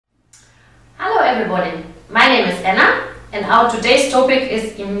everybody, my name is Anna and our today's topic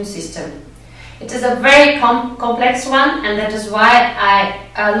is immune system. It is a very complex one, and that is why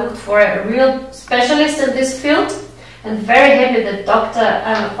I looked for a real specialist in this field, and very happy that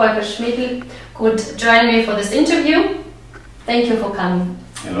Dr. Volker Schmiedel could join me for this interview. Thank you for coming.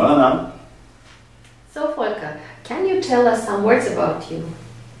 Hello Anna. So Volker, can you tell us some words about you?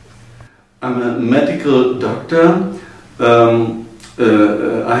 I'm a medical doctor.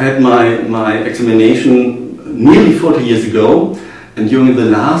 I had my examination nearly 40 years ago, and during the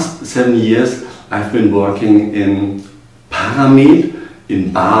last 7 years I've been working in Paramed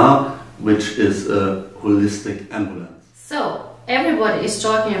in Bar, which is a holistic ambulance. So, everybody is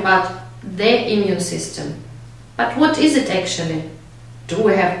talking about their immune system. But what is it actually? Do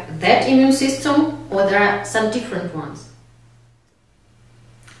we have that immune system, or there are some different ones?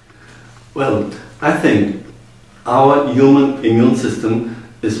 Well, I think our human immune system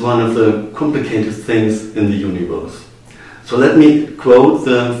is one of the complicated things in the universe. So let me quote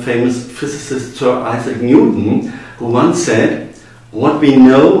the famous physicist Sir Isaac Newton, who once said, "What we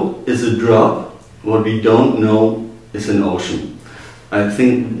know is a drop, what we don't know is an ocean." I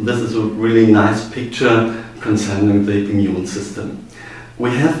think this is a really nice picture concerning the immune system. We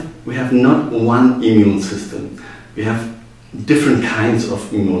have not one immune system. We have different kinds of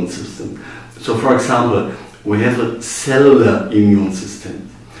immune system. So for example, we have a cellular immune system.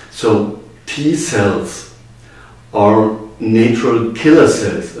 So T cells or natural killer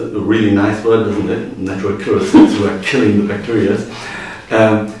cells, a really nice word, isn't it? Natural killer cells who are killing the bacteria,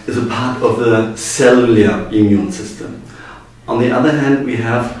 is a part of the cellular immune system. On the other hand, we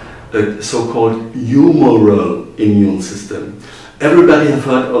have a so-called humoral immune system. Everybody have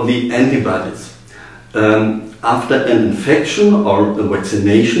heard of the antibodies. After an infection or a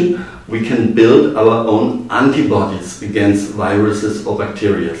vaccination, we can build our own antibodies against viruses or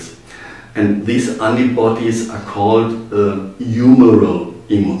bacteria. And these antibodies are called humoral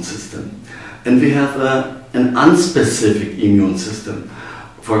immune system. And we have an unspecific immune system.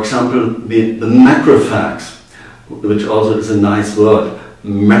 For example, the macrophages, which also is a nice word,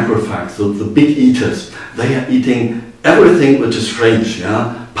 macrophages, so the big eaters, they are eating everything which is strange,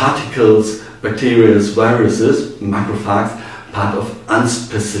 yeah? Particles, bacteria, viruses, macrophages, part of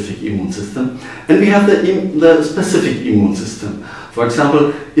unspecific immune system. And we have the specific immune system. For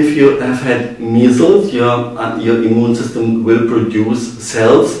example, if you have had measles, your immune system will produce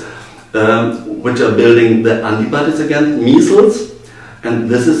cells which are building the antibodies against measles, and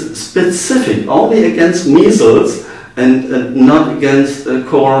this is specific only against measles and not against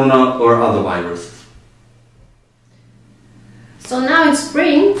corona or other viruses. So now in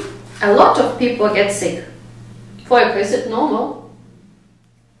spring, a lot of people get sick. Volker, is it normal?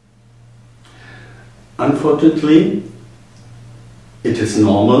 Unfortunately, it is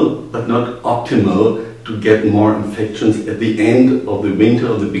normal, but not optimal to get more infections at the end of the winter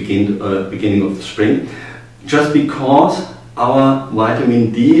or the beginning of the spring, just because our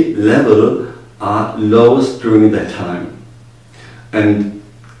vitamin D level are lowest during that time. And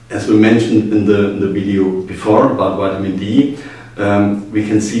as we mentioned in the video before about vitamin D, we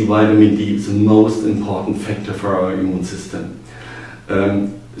can see vitamin D is the most important factor for our immune system.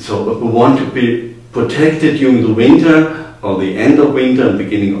 So if we want to be protected during the winter or the end of winter and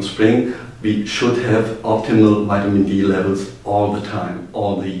beginning of spring, we should have optimal vitamin D levels all the time,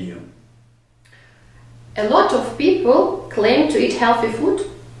 all the year. A lot of people claim to eat healthy food,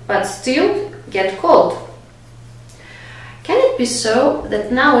 but still get cold. Can it be so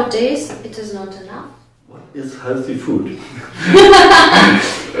that nowadays it is not enough? What is healthy food?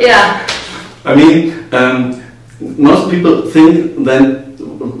 Yeah. I mean, most people think that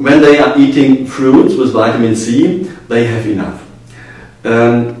when they are eating fruits with vitamin C, they have enough.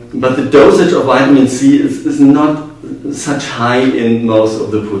 But the dosage of vitamin C is not such high in most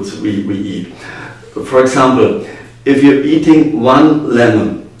of the foods we eat. For example, if you're eating one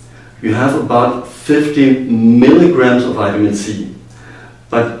lemon, you have about 50 milligrams of vitamin C.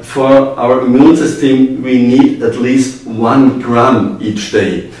 But for our immune system, we need at least 1 gram each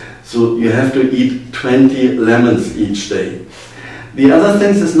day. So you have to eat 20 lemons each day. The other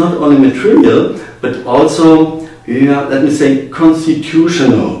things is not only material, but also, let me say,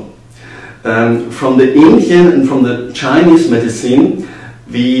 constitutional. From the Indian and from the Chinese medicine,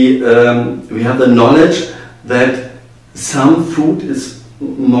 we have the knowledge that some food is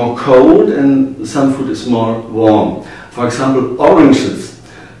more cold and some food is more warm. For example, oranges.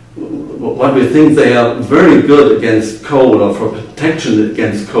 What we think they are very good against cold or for protection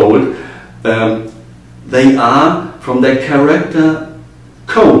against cold, they are from their character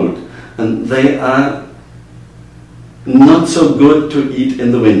cold, and they are not so good to eat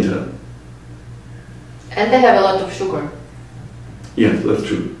in the winter. And they have a lot of sugar. Yes, that's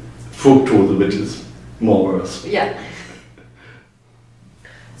true. Fructose, which is more worse. Yeah.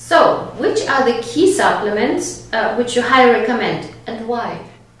 So, which are the key supplements which you highly recommend and why?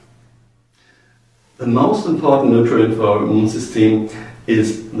 The most important nutrient for our immune system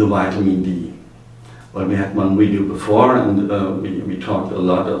is the vitamin D. Well, we had one video before and we talked a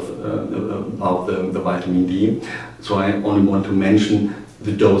lot about the vitamin D, so I only want to mention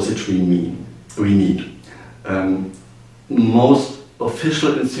the dosage we need. Most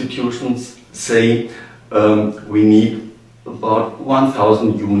official institutions say we need about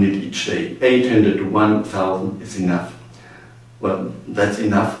 1,000 units each day. 800 to 1,000 is enough. Well, that's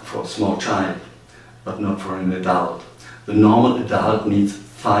enough for a small child, but not for an adult. The normal adult needs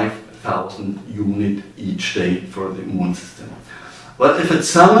 5,000 units each day for the immune system. Well, if it's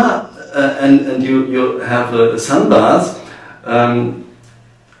summer and you have a sunbath,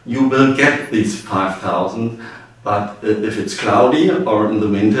 you will get these 5,000, but if it's cloudy or in the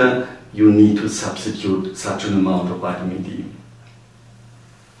winter, you need to substitute such an amount of vitamin D.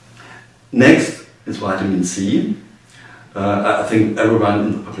 Next is vitamin C. I think everyone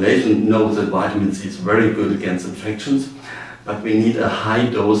in the population knows that vitamin C is very good against infections, but we need a high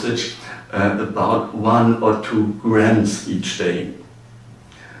dosage, about 1 or 2 grams each day.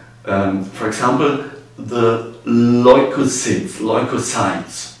 For example, the leukocytes,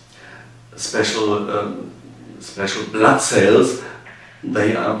 special blood cells,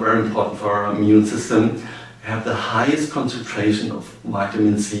 they are very important for our immune system, have the highest concentration of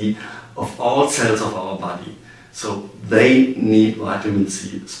vitamin C of all cells of our body. So they need vitamin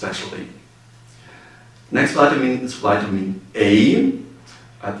C especially. Next vitamin is vitamin A.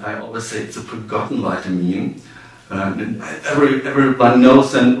 I always say it's a forgotten vitamin. Everyone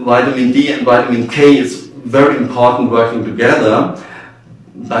knows that vitamin D and vitamin K is very important working together,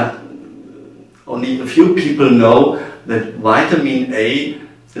 but only a few people know that vitamin A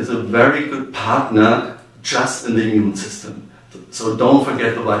is a very good partner just in the immune system. So don't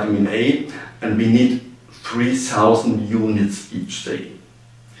forget the vitamin A, and we need 3,000 units each day.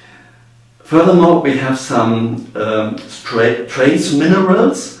 Furthermore, we have some trace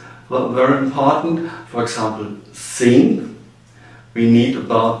minerals, very important. For example, zinc, we need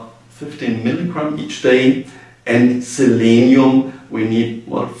about 15 milligram each day, and selenium, we need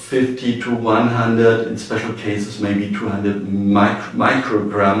 50 to 100, in special cases maybe 200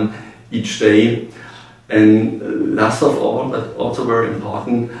 microgram each day. And last of all, but also very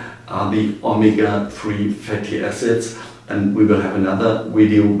important, are the omega-3 fatty acids, and we will have another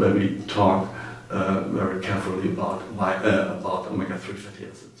video where we talk very carefully about omega-3 fatty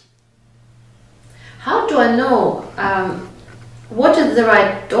acids. How do I know what is the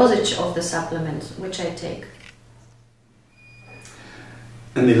right dosage of the supplements which I take?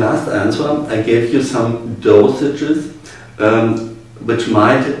 In the last answer, I gave you some dosages which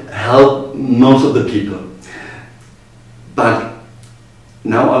might help most of the people. But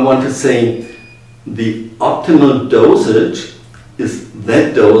now I want to say the optimal dosage is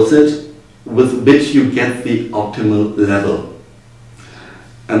that dosage with which you get the optimal level.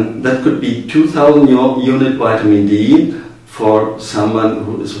 And that could be 2,000 unit vitamin D for someone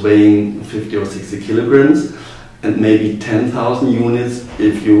who is weighing 50 or 60 kilograms, and maybe 10,000 units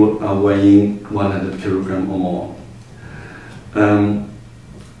if you are weighing 100 kilograms or more.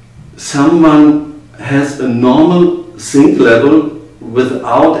 Someone has a normal zinc level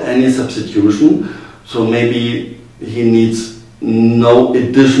without any substitution, so maybe he needs no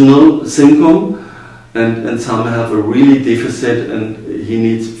additional zincum, and some have a really deficit and he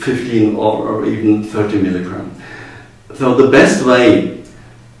needs 15 or even 30 milligrams. So the best way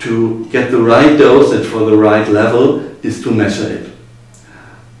to get the right dosage for the right level is to measure it.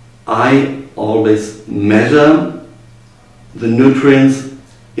 I always measure the nutrients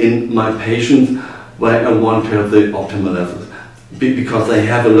in my patients where I want to have the optimal levels, because they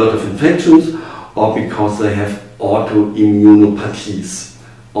have a lot of infections or because they have autoimmunopathies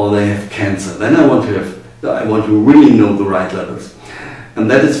or they have cancer. Then I want to really know the right levels. And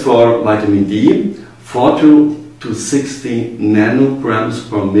that is for vitamin D, 40 to 60 nanograms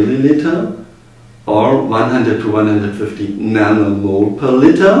per milliliter or 100 to 150 nanomole per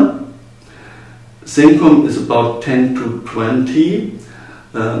liter. Zincum is about 10 to 20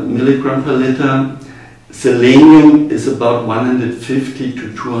 milligram per liter. Selenium is about 150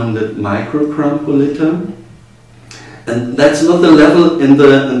 to 200 microgram per liter. And that's not the level in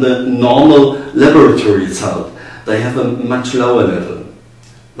the normal laboratory salt. They have a much lower level,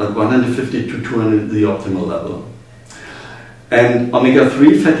 but 150 to 200 is the optimal level. And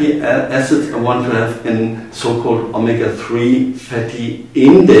omega-3 fatty acids I want to have in so-called omega-3 fatty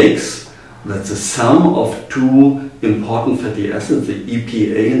index That's the sum of two important fatty acids, the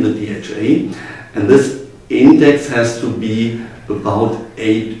EPA and the DHA, and this index has to be about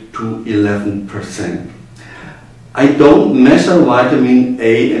 8 to 11%. I don't measure vitamin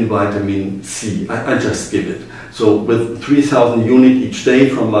A and vitamin C, I just give it. So with 3,000 units each day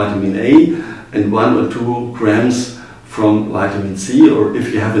from vitamin A and 1 or 2 grams from vitamin C, or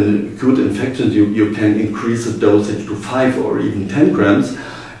if you have an acute infection, you can increase the dosage to 5 or even 10 grams,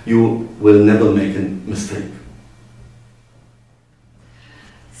 you will never make a mistake.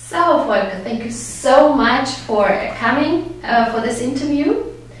 So, Volker, thank you so much for coming for this interview.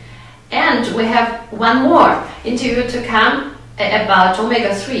 And we have one more interview to come about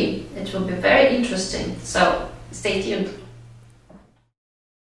omega-3. It will be very interesting, so stay tuned.